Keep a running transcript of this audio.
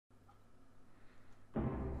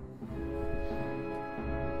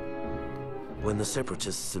When the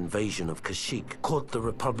Separatists' invasion of Kashyyyk caught the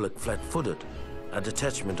Republic flat-footed, a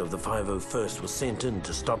detachment of the 501st was sent in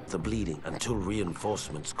to stop the bleeding until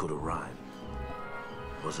reinforcements could arrive.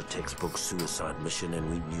 It was a textbook suicide mission, and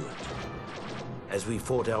we knew it. As we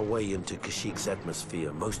fought our way into Kashyyyk's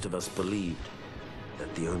atmosphere, most of us believed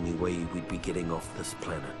that the only way we'd be getting off this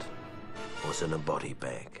planet was in a body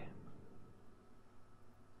bag.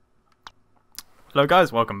 Hello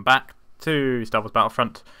guys, welcome back to Star Wars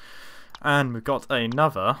Battlefront, and we've got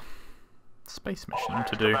another space mission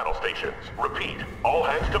to do. Battle stations. Repeat, all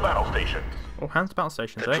hands to battle stations. All hands to battle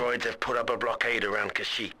stations, The eh? droids have put up a blockade around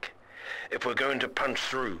Kashyyyk. If we're going to punch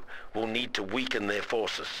through, we'll need to weaken their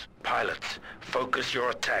forces. Pilots, focus your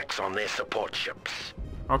attacks on their support ships.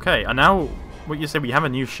 Okay, and now what you say, we have a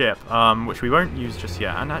new ship, which we won't use just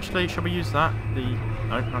yet. And actually, should we use that?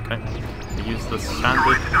 No, okay. We use the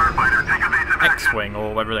standard X-wing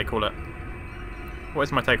or whatever they call it. What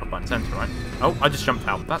is my takeoff button? It's enter, right? Oh, I just jumped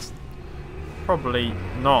out. That's probably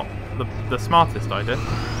not the smartest idea.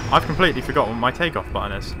 I've completely forgotten what my takeoff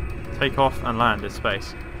button is. Take off and land is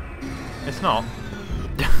space. It's not.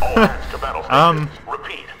 All hands to battle stations.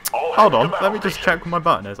 Repeat, all Hold hands on, to let me battle just stations. check what my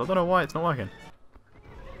button is. I don't know why it's not working.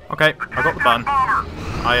 Okay, I got the button.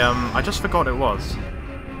 I just forgot it was,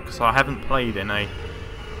 because I haven't played in a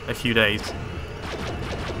few days.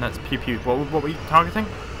 And that's pew pew. What were we targeting?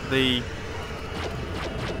 The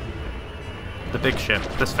big ship.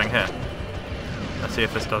 This thing here. Let's see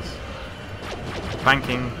if this does.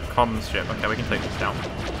 Banking comms ship. Okay, we can take this down.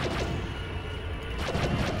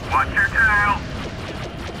 Watch your tail.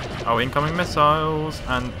 Oh, incoming missiles.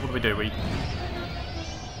 And what do? There we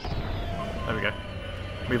go.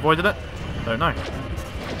 We avoided it? Don't know.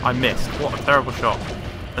 I missed. What a terrible shot.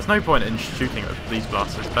 There's no point in shooting with these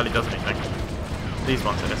blasters. It barely does anything. These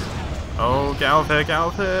ones it is. Oh, get out of here, get out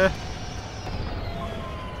of here!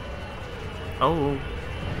 Oh.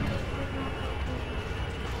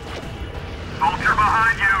 Soldier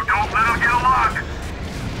behind you. Don't let him get a lock.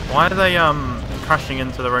 Why are they crashing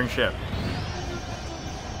into their own ship?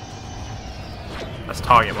 Let's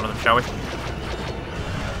target one of them, shall we?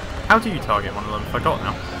 How do you target one of them? I forgot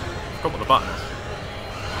now. I forgot what the button is.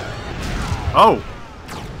 Oh!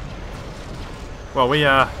 Well,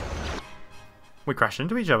 we crashed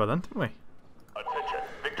into each other then, didn't we? Attention.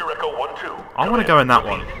 Victor Echo 1-2. I want to go in that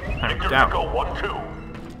one. Hang Victor down. Echo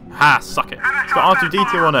 1-2. Ha! Suck it. It's got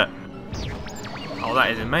R2-D2 on it. Oh,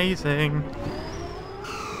 that is amazing.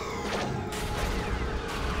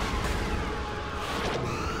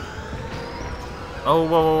 Oh, whoa,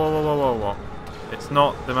 whoa, whoa, whoa, whoa, whoa. It's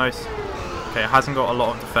not the most... Okay, it hasn't got a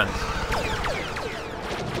lot of defense.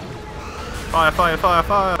 Fire, fire, fire,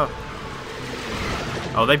 fire!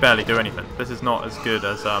 Oh, they barely do anything. This is not as good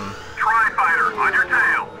as, Tri-fighter on your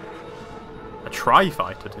tail. a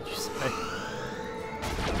tri-fighter, did you say?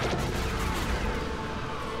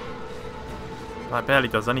 That barely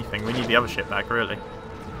does anything. We need the other ship back, really.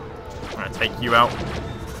 I'm gonna take you out.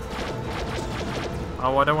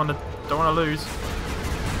 Oh, I don't want to lose.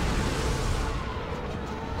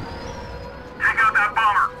 Take out that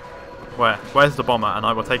bomber. Where? Where's the bomber? And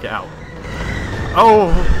I will take it out.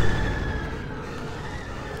 Oh!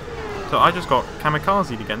 So I just got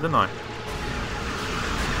kamikazed again, didn't I?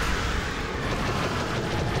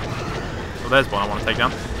 Well, there's one I want to take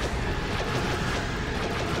down.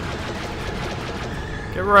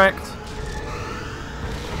 Get wrecked.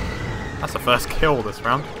 That's the first kill this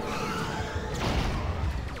round.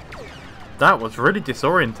 That was really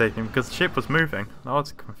disorientating because the ship was moving. I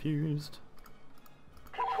was confused.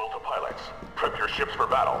 Control to pilots. Prep your ships for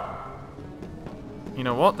battle. You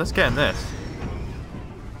know what? Let's get in this.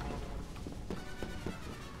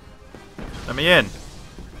 Let me in.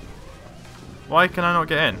 Why can I not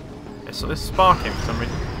get in? It's sparking for some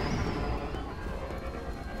reason.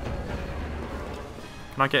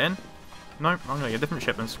 Can I get in? No, I'm gonna get a different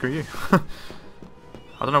ship then, screw you. I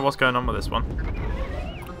don't know what's going on with this one.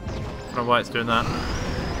 I don't know why it's doing that.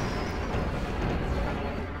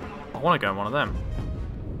 I want to go in one of them.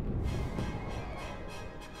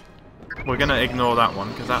 We're gonna ignore that one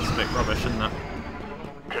because that's a bit rubbish, isn't it?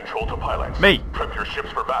 Control to pilots. Me! Prep your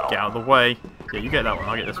ships for battle. Get out of the way. Yeah, you get that one,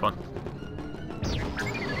 I'll get this one.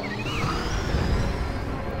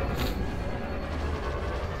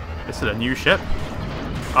 This is a new ship?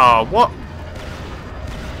 Oh, what?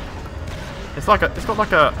 It's got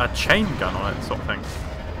like a chain gun on it, sort of thing.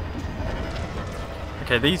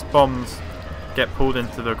 Okay, these bombs get pulled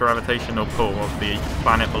into the gravitational pull of the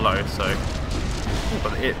planet below, so... Ooh,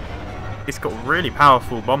 but it's got really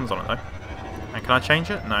powerful bombs on it, though. And can I change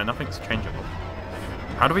it? No, nothing's changeable.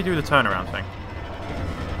 How do we do the turnaround thing?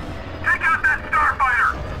 Take out that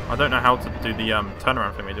starfighter. I don't know how to do the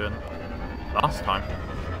turnaround thing we were doing last time.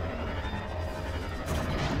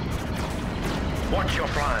 Watch your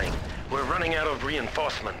flying. We're running out of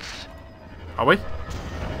reinforcements. Are we?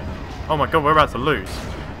 Oh my god, we're about to lose.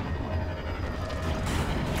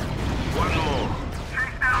 One more.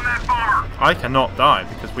 Chase down that bomber. I cannot die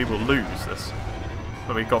because we will lose this.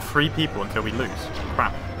 But we've got 3 people until we lose.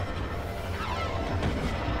 Crap.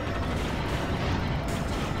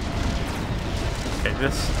 Okay,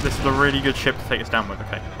 this is a really good ship to take us down with.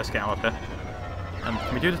 Okay, let's get out of here. And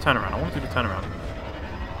can we do the turnaround? I want to do the turnaround.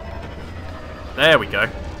 There we go.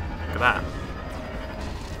 Look at that.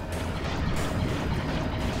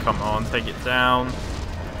 Come on, take it down.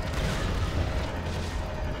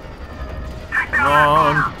 Come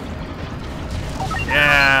on.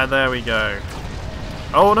 Yeah, there we go.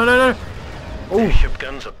 Oh, no, no, no. Oh. Ship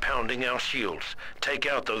guns are pounding our shields. Take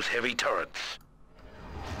out those heavy turrets.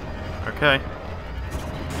 Okay.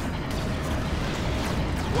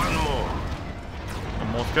 One more. One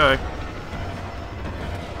more to go.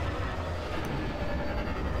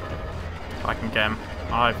 I can get him.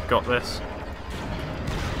 I've got this.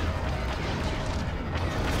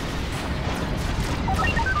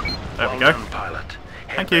 There we go. Well done, pilot.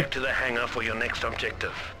 Head Thank you. back to the hangar for your next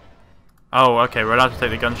objective. Oh, okay, we're allowed to take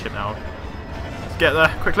the gunship now. Let's get there,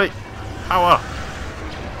 quickly. Power!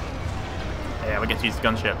 Yeah, we get to use the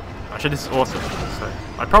gunship. Actually, this is awesome. So,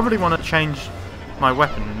 I probably want to change my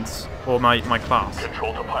weapons, or my class.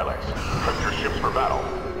 Control to pilots. Prep your ships for battle.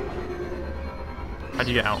 How do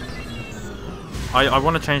you get out? I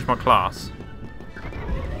want to change my class.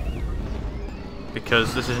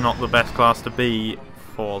 Because this is not the best class to be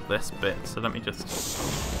for this bit. So let me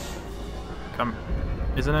just... Come...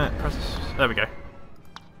 Isn't it? Press... There we go. I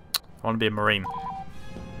want to be a Marine.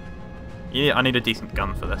 Yeah, I need a decent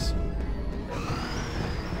gun for this.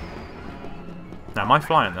 Now, am I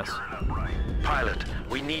flying this? Pilot,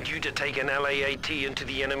 we need you to take an LAAT into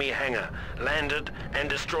the enemy hangar, land it, and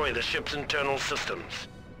destroy the ship's internal systems.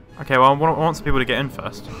 Okay, well, I want some people to get in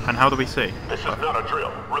first. And how do we see? This is not a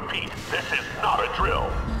drill. Repeat, this is not a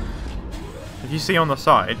drill. If you see on the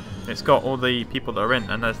side, it's got all the people that are in,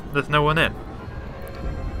 and there's no one in.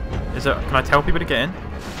 Is it? Can I tell people to get in?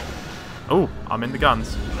 Oh, I'm in the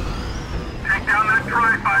guns. Take down that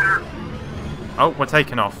tri-fighter. Oh, we're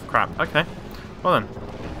taking off. Crap. Okay. Well then,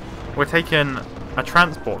 we're taking a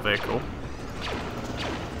transport vehicle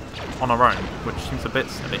on our own, which seems a bit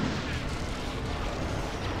silly.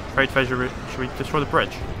 Afraid Phasure, should we destroy the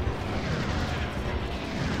bridge?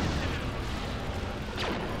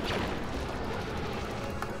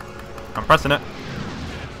 I'm pressing it.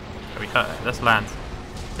 There we go. Let's land.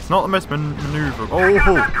 It's not the most maneuverable. Take out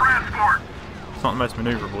Oh, that transport. it's not the most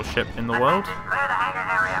maneuverable ship in the world. Clear the hangar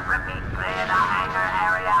area. Repeat, clear the hangar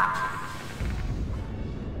area.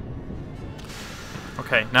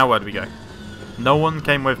 Okay, now where do we go? No one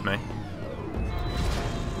came with me.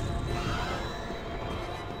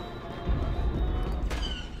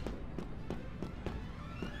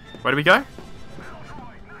 Where do we go?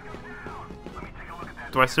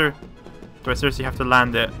 Do I seriously have to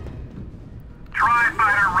land it?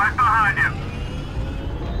 Tri-fighter right behind you.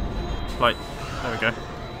 Like, there we go.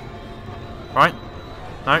 Right?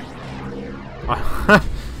 No? I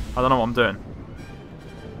don't know what I'm doing.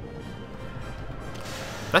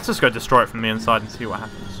 Let's just go destroy it from the inside and see what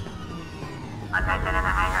happens. Attention in the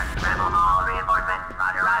hangar. Scramble all reinforcements.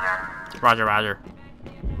 Roger, roger. Roger, roger.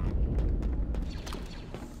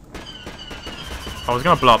 I was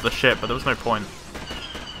going to blow up the ship, but there was no point.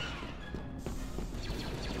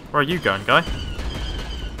 Where are you going, guy?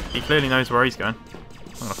 He clearly knows where he's going.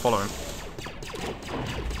 I'm going to follow him.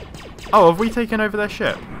 Oh, have we taken over their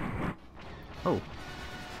ship? Oh.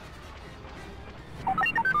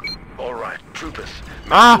 All right, troopers,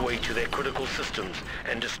 make Ah! your way to their critical systems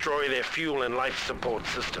and destroy their fuel and life support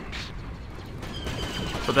systems.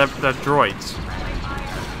 But they're droids.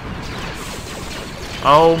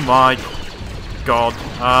 Oh my god.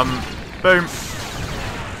 Boom.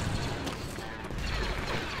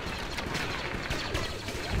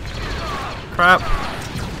 Crap.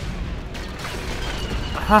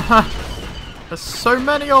 Haha. There's so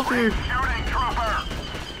many of you. Shooting trooper.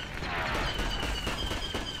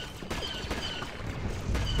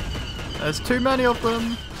 There's too many of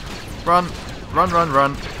them. Run. Run, run,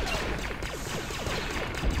 run.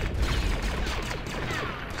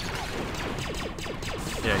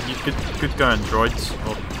 Yeah, you good going, droids.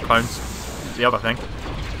 Or clones. The other thing.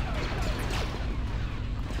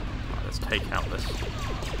 Right, let's take out this.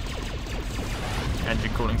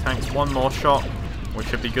 Engine cooling tanks. One more shot. We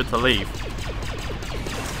should be good to leave.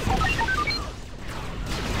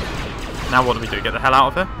 Now what do we do? Get the hell out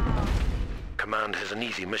of here? Command has an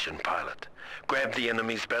easy mission, pilot. Grab the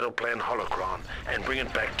enemy's battle plan holocron and bring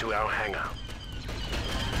it back to our hangar.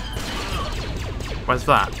 Where's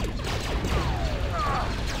that?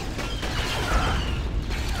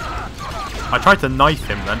 I tried to knife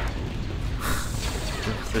him then.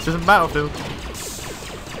 This isn't Battlefield.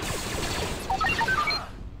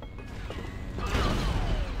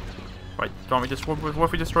 Wait, don't we just... What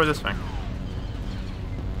if we destroy this thing?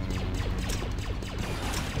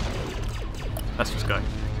 Let's just go.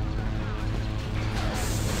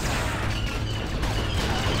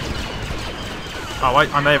 Oh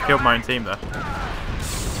wait, I may have killed my own team there.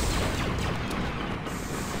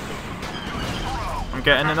 I'm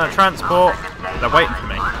getting in that transport. They're waiting for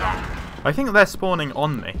me. I think they're spawning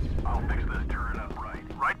on me. I'll fix this turret up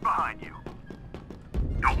right behind you.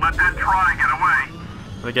 Don't let that try get away.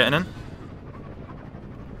 Are they getting in?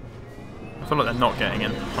 I feel like they're not getting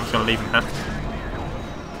in. I'm just going to leave them here.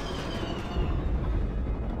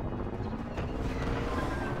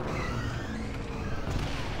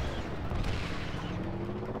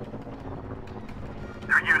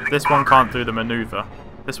 This one can't do the maneuver.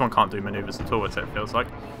 This one can't do maneuvers at all, it feels like.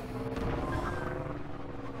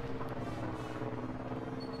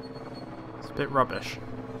 It's a bit rubbish.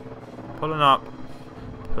 Pulling up.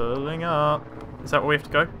 Pulling up. Is that where we have to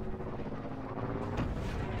go?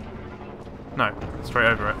 No, straight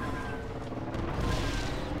over it.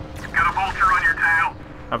 Got a vulture on your tail.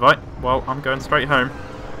 Have I? Well, I'm going straight home.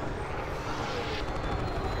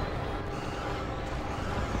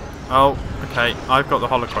 Oh, okay. I've got the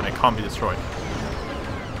holocron. It can't be destroyed.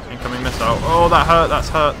 Incoming missile. Oh, that hurt. That's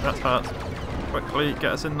hurt. That's hurt. Quickly,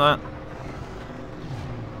 get us in there.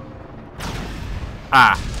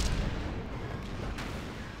 Ah.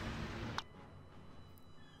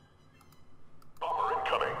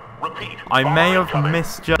 I may have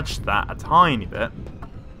misjudged that a tiny bit.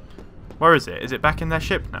 Where is it? Is it back in their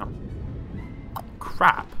ship now?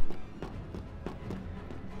 Crap.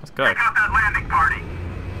 Let's go. Pick up that landing party.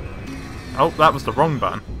 Oh, that was the wrong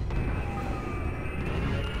button.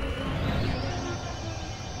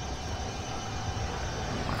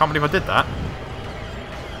 I can't believe I did that.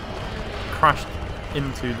 Crashed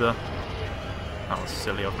into the... That was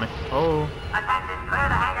silly of me. Oh. Attention, clear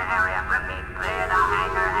the hangar area. Repeat, clear the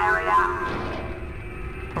hangar area.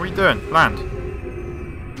 How are you doing? Land.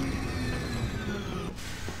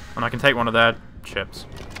 And I can take one of their ships.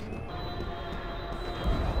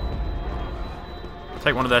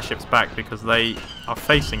 Take one of their ships back because they are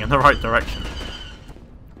facing in the right direction.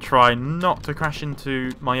 Try not to crash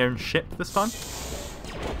into my own ship this time.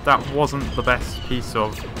 That wasn't the best piece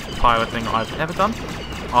of piloting I've ever done.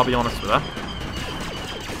 I'll be honest with that.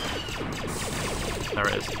 There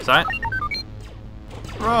it is. Is that it?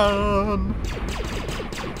 Run!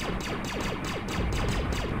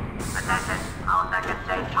 Attention, all second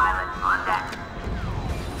stage pilots on deck.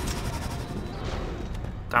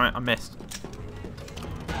 Damn it, I missed.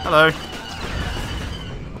 Hello.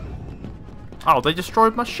 Oh, they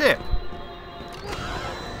destroyed my ship.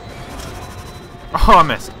 Oh, I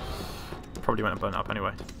missed. Probably went and burnt up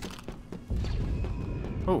anyway.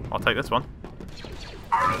 Oh, I'll take this one.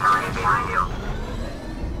 Enemy target behind you.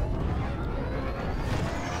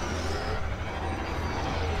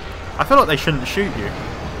 I feel like they shouldn't shoot you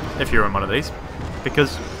if you're in one of these,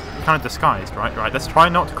 because you're kind of disguised, right? Right, let's try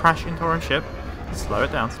not to crash into our own ship. Slow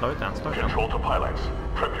it down, slow it down, slow it down. Control to pilots.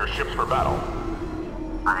 Prep your ships for battle.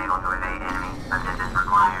 Unable to evade enemy. Assistance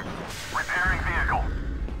required. Repairing vehicle.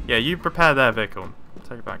 Yeah, you prepare their vehicle.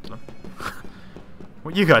 Take it back to them.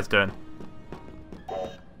 What are you guys doing?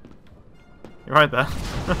 You're right there.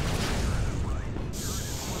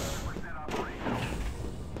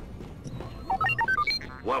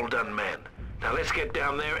 Well done, man. Now let's get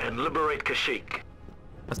down there and liberate Kashyyyk.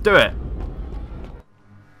 Let's do it.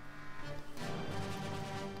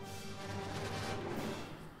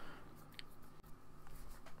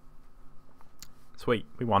 Sweet,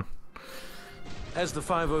 we won. As the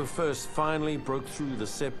 501st finally broke through the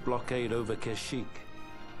SEP blockade over Kashyyyk,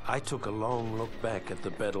 I took a long look back at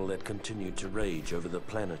the battle that continued to rage over the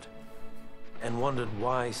planet and wondered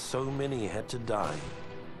why so many had to die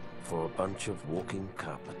for a bunch of walking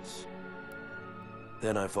carpets.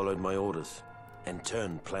 Then I followed my orders and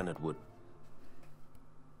turned planetward.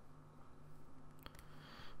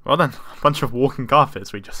 Well then, a bunch of walking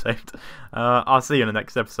carpets we just saved. I'll see you in the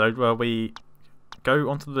next episode where we go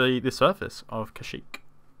onto the surface of Kashyyyk.